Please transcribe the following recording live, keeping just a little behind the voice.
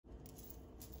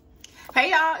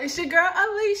Hey y'all, it's your girl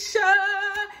Alicia,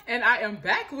 and I am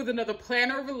back with another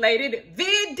planner related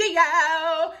video.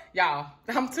 Y'all,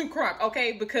 I'm too crunk,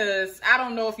 okay? Because I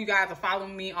don't know if you guys are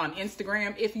following me on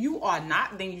Instagram. If you are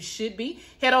not, then you should be.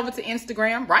 Head over to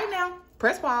Instagram right now,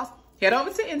 press pause, head over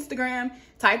to Instagram,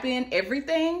 type in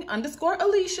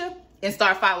everything_Alicia and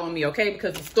start following me, okay?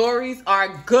 Because the stories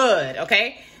are good,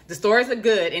 okay? The stories are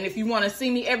good, and if you want to see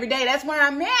me every day, that's where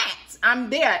I'm at.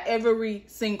 I'm there every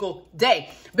single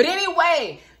day. But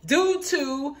anyway, due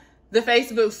to the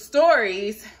Facebook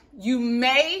stories, you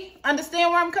may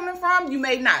understand where I'm coming from. You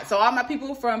may not. So all my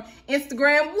people from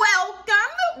Instagram,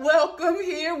 welcome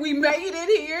here. We made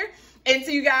it here. And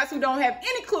to you guys who don't have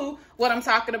any clue what I'm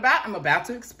talking about, I'm about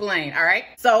to explain, all right?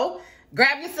 So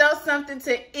grab yourself something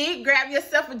to eat. Grab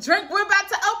yourself a drink. We're about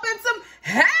to open some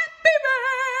Happy Mail.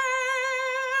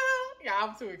 Yeah,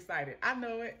 I'm too excited. I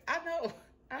know it. I know.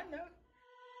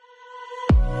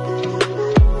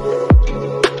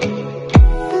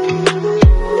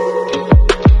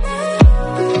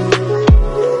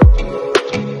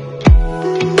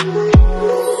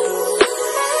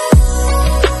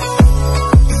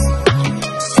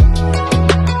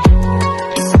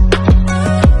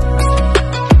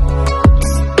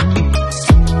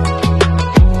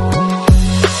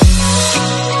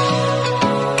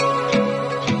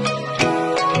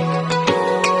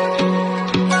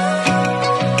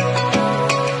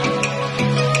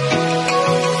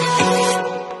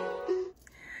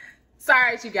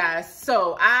 You guys,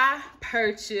 so I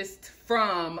purchased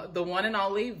from the one and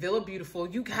only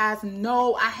Villabeautifful. You guys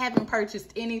know I haven't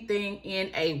purchased anything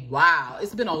in a while.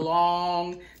 It's been a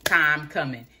long time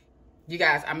coming. You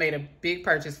guys, I made a big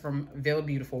purchase from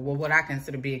Villabeautifful. Well, what I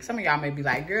consider big. Some of y'all may be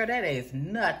like, girl, that is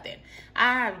nothing.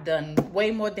 I've done way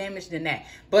more damage than that.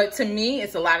 But to me,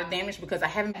 it's a lot of damage because I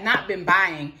haven't not been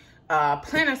buying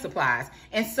planner supplies.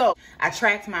 And so I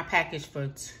tracked my package for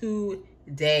 2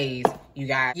 days, you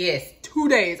guys. Yes, 2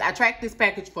 days. I tracked this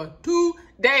package for 2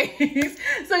 days.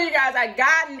 So you guys, I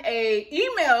gotten a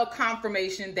email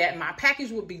confirmation that my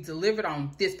package will be delivered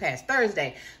on this past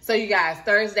Thursday. So you guys,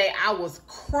 Thursday, I was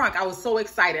crunk. I was so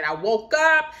excited. I woke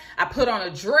up, I put on a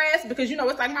dress because, you know,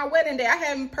 it's like my wedding day. I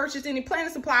haven't purchased any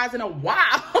planner supplies in a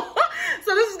while.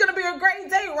 So this is going to be a great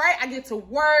day, right? I get to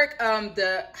work.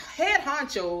 The head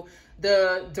honcho,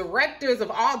 the directors of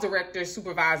all directors,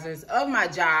 supervisors of my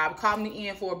job called me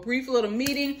in for a brief little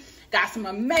meeting. Got some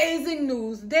amazing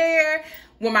news there.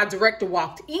 When my director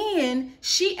walked in,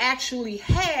 she actually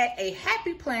had a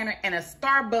happy planner and a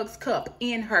Starbucks cup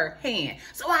in her hand.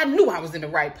 So I knew I was in the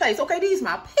right place. Okay, these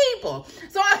my people.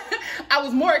 So I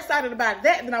was more excited about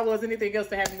that than I was anything else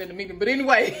that happened in the meeting. But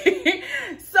anyway,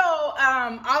 so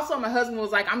also my husband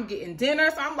was like, I'm getting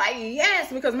dinner. So I'm like,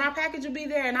 yes, because my package will be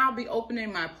there and I'll be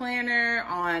opening my planner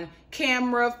on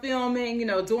camera, filming, you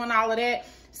know, doing all of that.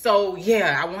 So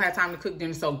yeah, I won't have time to cook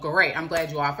dinner. So great. I'm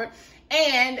glad you offered.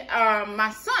 And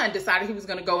my son decided he was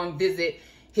going to go and visit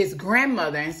his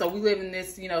grandmother. And so we live in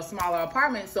this, you know, smaller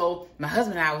apartment. So my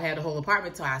husband and I will have the whole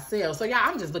apartment to ourselves. So yeah,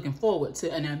 I'm just looking forward to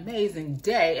an amazing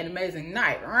day, an amazing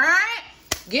night, right?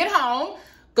 Get home,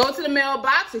 go to the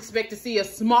mailbox, expect to see a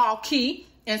small key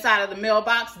inside of the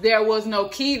mailbox. There was no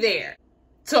key there.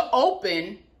 To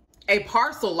open a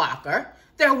parcel locker,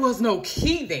 there was no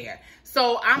key there.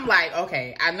 So I'm like,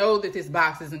 okay, I know that this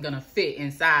box isn't going to fit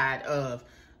inside of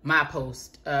my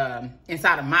post,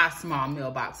 inside of my small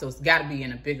mailbox. So it's got to be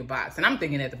in a bigger box. And I'm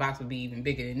thinking that the box would be even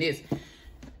bigger than this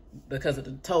because of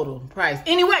the total price.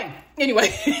 Anyway,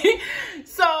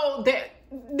 so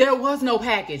there was no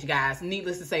package, guys.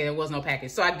 Needless to say, there was no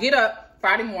package. So I get up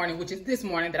Friday morning, which is this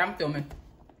morning that I'm filming.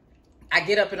 I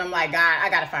get up and I'm like, God, I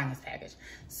got to find this package.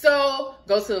 So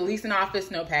go to the leasing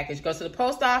office, no package. Go to the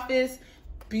post office.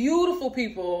 Beautiful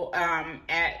people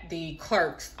at the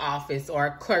clerk's office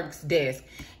or clerk's desk.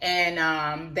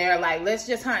 And they're like, let's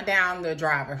just hunt down the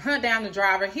driver. Hunt down the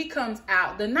driver. He comes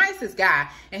out, the nicest guy.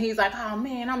 And he's like, oh,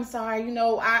 man, I'm sorry. You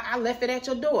know, I left it at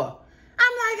your door. I'm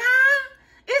like, huh?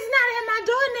 It's not at my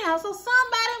door now. So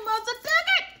somebody must have took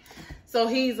it. So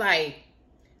he's like,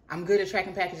 I'm good at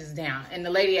tracking packages down. And the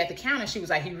lady at the counter, she was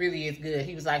like, he really is good.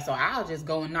 He was like, so I'll just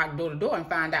go and knock door to door and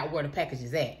find out where the package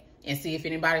is at. And see if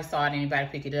anybody saw it, anybody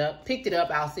picked it up.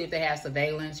 I'll see if they have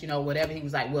surveillance, you know, whatever. He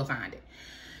was like, we'll find it.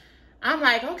 I'm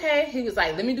like, okay. He was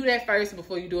like, let me do that first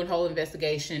before you do a whole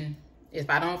investigation. If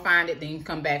I don't find it, then you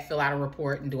come back, fill out a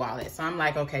report and do all that. So I'm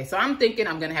like, okay. So I'm thinking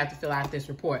I'm going to have to fill out this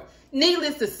report.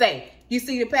 Needless to say, you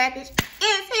see the package?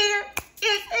 It's here.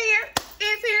 It's here.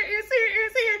 It's here. It's here.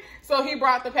 It's here. So he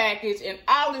brought the package and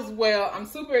all is well. I'm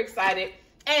super excited.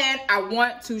 And I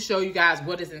want to show you guys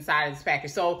what is inside of this package.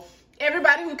 So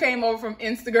everybody who came over from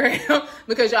Instagram,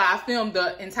 because y'all, I filmed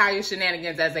the entire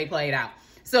shenanigans as they played out.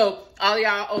 So all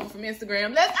y'all over from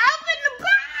Instagram, let's open the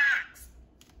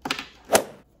box.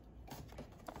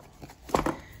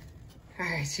 All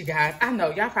right, you guys, I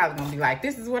know y'all probably gonna be like,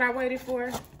 this is what I waited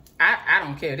for. I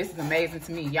don't care. This is amazing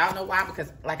to me. Y'all know why?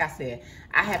 Because like I said,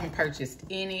 I haven't purchased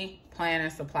any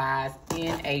planner supplies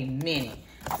in a minute.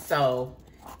 So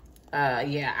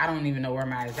yeah, I don't even know where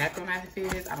my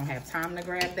X-Acto is. I don't have time to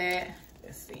grab that.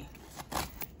 Let's see.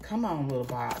 Come on, little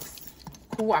box.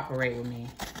 Cooperate with me.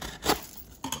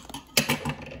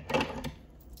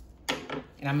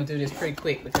 And I'm gonna do this pretty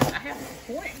quick because I have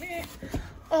an appointment.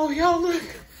 Oh, y'all look.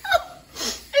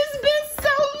 It's been so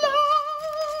long.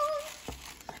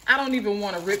 I don't even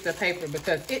want to rip the paper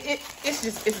because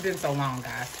it's been so long,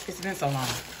 guys. It's been so long.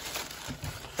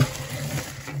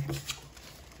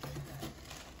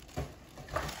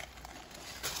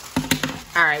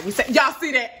 All right, we say, y'all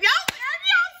see that? Y'all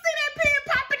see that pen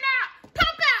popping out? Pop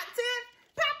out, Tiff.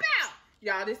 Pop out.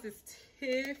 Y'all, this is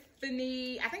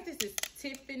Tiffany. I think this is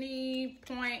Tiffany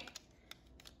point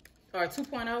or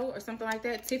 2.0 or something like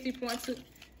that. Tiffany point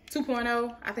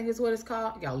 2.0, I think is what it's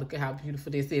called. Y'all look at how beautiful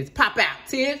this is. Pop out,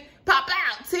 Tiff. Pop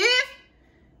out, Tiff.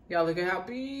 Y'all look at how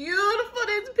beautiful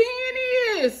this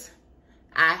pen is.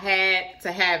 I had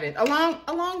to have it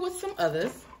along with some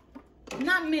others.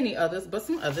 Not many others, but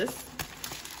some others.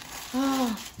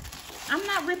 Oh, I'm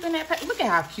not ripping that paper. Look at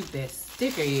how cute that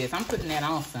sticker is. I'm putting that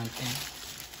on something.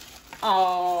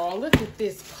 Oh, look at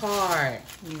this card.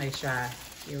 Let me make sure I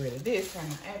get rid of this. Turn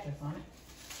my address on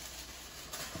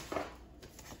it.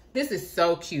 This is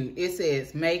so cute. It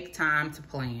says, make time to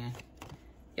plan.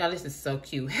 Y'all, this is so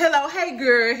cute. Hello, hey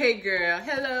girl, hey girl.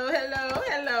 Hello, hello,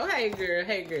 hello, hey girl,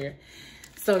 hey girl.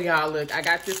 So y'all, look, I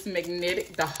got this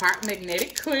magnetic, the heart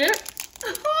magnetic clip.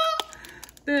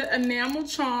 The enamel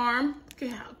charm. Look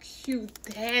at how cute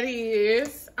that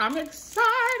is. I'm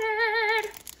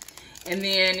excited. And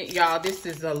then, y'all, this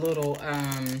is a little,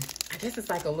 I guess it's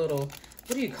like a little,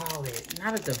 what do you call it?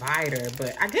 Not a divider,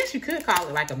 but I guess you could call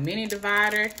it like a mini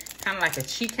divider. Kind of like a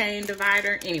chicane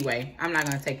divider. Anyway, I'm not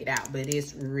going to take it out, but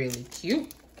it's really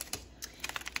cute.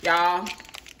 Y'all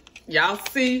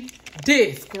see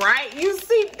this, right? You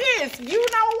see this. You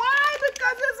know why?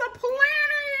 Because there's a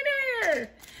planner in here.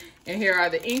 And here are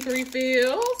the ink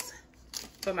refills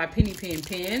for my penny pen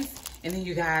pens. And then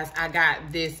you guys, I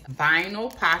got this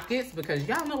vinyl pockets because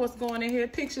y'all know what's going in here.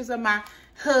 Pictures of my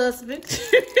husband.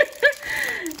 Pictures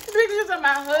of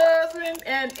my husband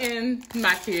and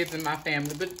my kids and my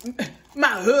family. But my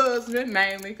husband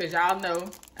mainly because y'all know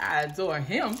I adore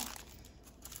him.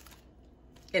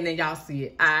 And then y'all see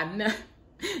it. I know.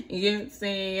 You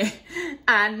see it.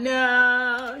 I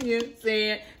know. You see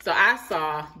it. So I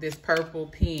saw this purple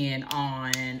pen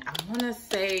on, I want to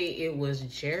say it was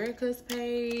Jerica's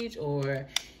page or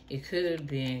it could have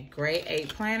been Grade 8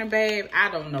 Planner Babe.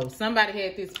 I don't know. Somebody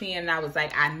had this pen and I was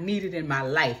like, I need it in my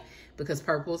life because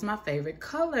purple is my favorite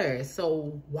color.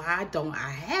 So why don't I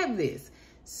have this?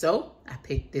 So I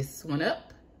picked this one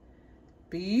up.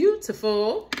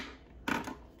 Beautiful.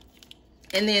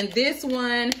 And then this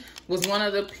one was one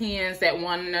of the pens that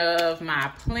one of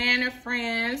my planner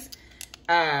friends,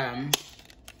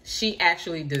 she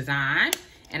actually designed.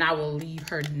 And I will leave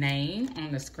her name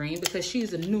on the screen because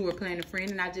she's a newer planner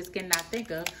friend and I just cannot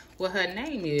think of what her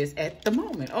name is at the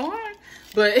moment. All right.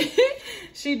 But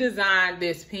she designed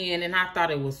this pen and I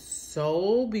thought it was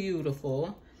so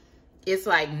beautiful. It's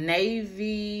like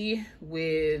navy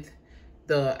with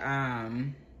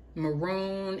the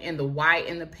maroon and the white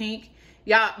and the pink.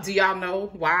 Y'all, do y'all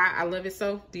know why I love it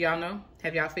so? Do y'all know?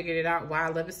 Have y'all figured it out why I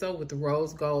love it so? With the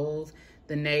rose gold,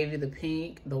 the navy, the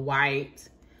pink, the white,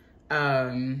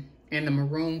 and the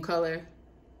maroon color.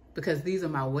 Because these are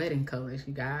my wedding colors,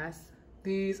 you guys.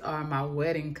 These are my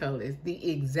wedding colors.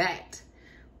 The exact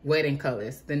wedding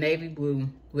colors. The navy blue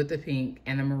with the pink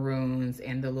and the maroons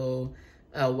and the little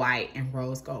white and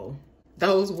rose gold.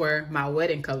 Those were my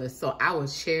wedding colors. So I will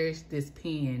cherish this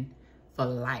pen for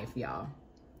life, y'all.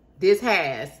 This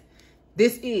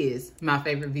is my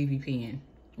favorite VV pen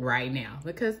right now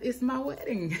because it's my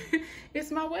wedding. It's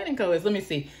my wedding colors. Let me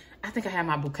see. I think I have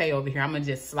my bouquet over here. I'm going to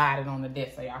just slide it on the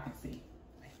desk so y'all can see.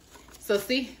 So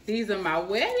see, these are my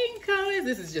wedding colors.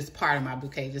 This is just part of my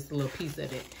bouquet, just a little piece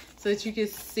of it. So that you can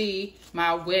see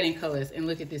my wedding colors and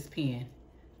look at this pen.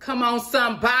 Come on,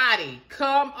 somebody.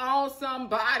 Come on,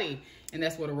 somebody. And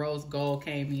that's where the rose gold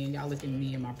came in. Y'all look at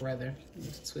me and my brother.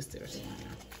 Just twist it or something.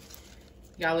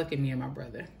 Y'all look at me and my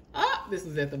brother. Oh, this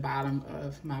is at the bottom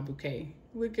of my bouquet.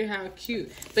 Look at how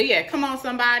cute. But yeah, come on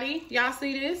somebody. Y'all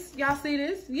see this? Y'all see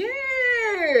this?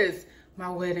 Yes. My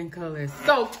wedding colors.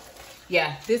 So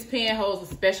yeah, this pen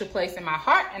holds a special place in my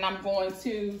heart, and I'm going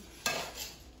to,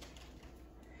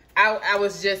 I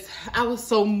was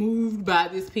so moved by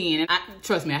this pen. And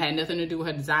trust me, I had nothing to do with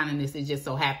her designing this. It just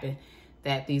so happened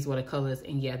that these were the colors.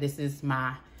 And yeah, this is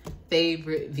my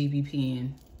favorite VB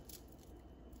pen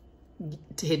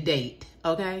to date,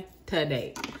 okay? To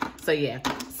date. So yeah,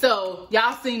 so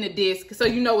y'all seen the disc, so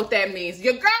you know what that means.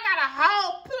 Your girl got a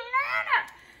whole planner.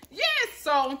 Yes,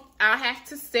 so I'll have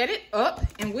to set it up,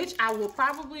 in which I will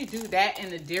probably do that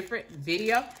in a different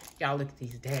video. Y'all look at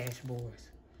these dashboards.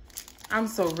 I'm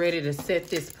so ready to set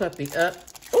this puppy up.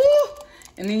 Ooh!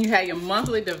 And then you have your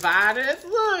monthly dividers.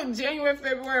 Look, January,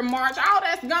 February, March, all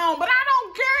that's gone, but I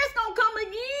don't care. It's gonna come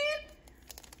again.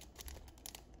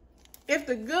 If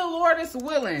the good Lord is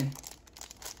willing.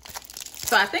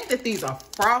 So I think that these are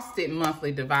frosted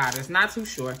monthly dividers, not too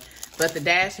sure. But the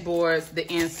dashboards, the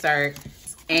insert,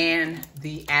 and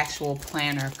the actual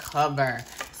planner cover.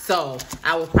 So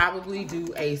I will probably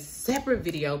do a separate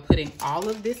video putting all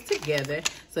of this together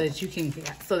so that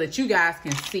you guys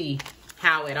can see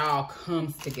how it all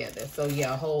comes together. So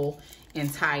yeah, a whole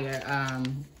entire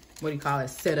what do you call it,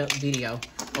 setup video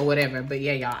or whatever. But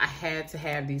yeah, y'all, I had to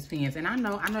have these pens, and I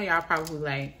know y'all probably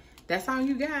like, that's all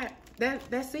you got?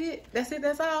 That's it?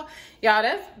 That's all? Y'all,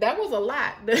 that was a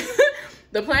lot.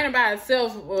 The planner by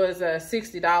itself was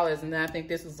 $60, and then I think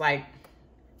this was like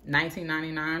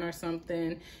 $19.99 or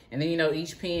something. And then, you know,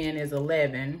 each pen is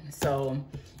 $11. So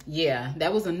yeah,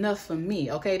 that was enough for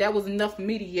me. Okay, that was enough for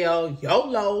me to yell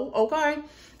YOLO. Okay,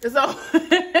 so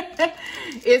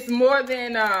it's more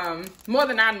than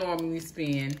I normally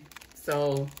spend.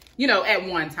 So, you know, at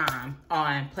one time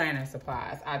on planner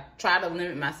supplies. I try to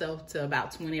limit myself to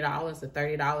about $20 to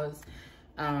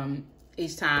 $30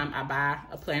 each time I buy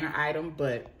a planner item,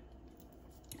 but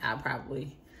I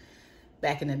probably,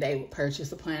 back in the day, would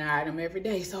purchase a planner item every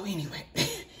day. So anyway,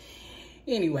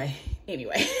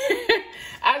 anyway.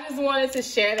 I just wanted to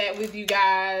share that with you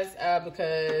guys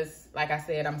because, like I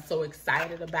said, I'm so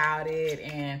excited about it,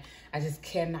 and I just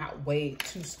cannot wait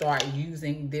to start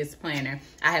using this planner.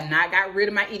 I have not got rid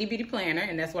of my itty bitty planner,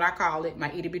 and that's what I call it.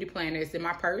 My itty bitty planner is in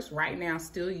my purse right now,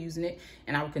 still using it,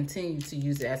 and I will continue to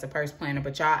use it as a purse planner.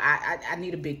 But y'all, I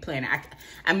need a big planner.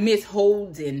 I miss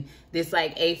holding this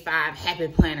like A5 happy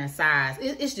planner size.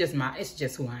 It's just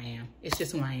who I am. It's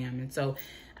just who I am, and so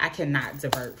I cannot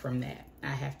divert from that. I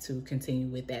have to continue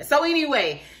with that. So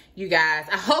anyway, you guys,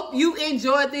 I hope you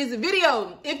enjoyed this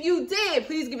video. If you did,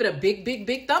 please give it a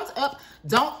big thumbs up.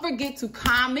 Don't forget to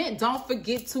comment. Don't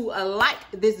forget to like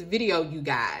this video, you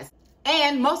guys.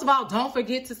 And most of all, don't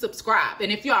forget to subscribe.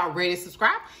 And if you're already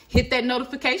subscribed, hit that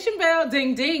notification bell,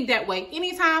 ding ding. That way,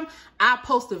 anytime I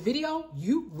post a video,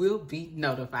 you will be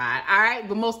notified. All right,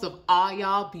 but most of all,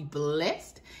 y'all, be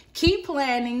blessed. Keep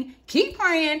planning, keep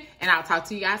praying, and I'll talk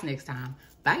to you guys next time.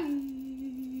 Bye.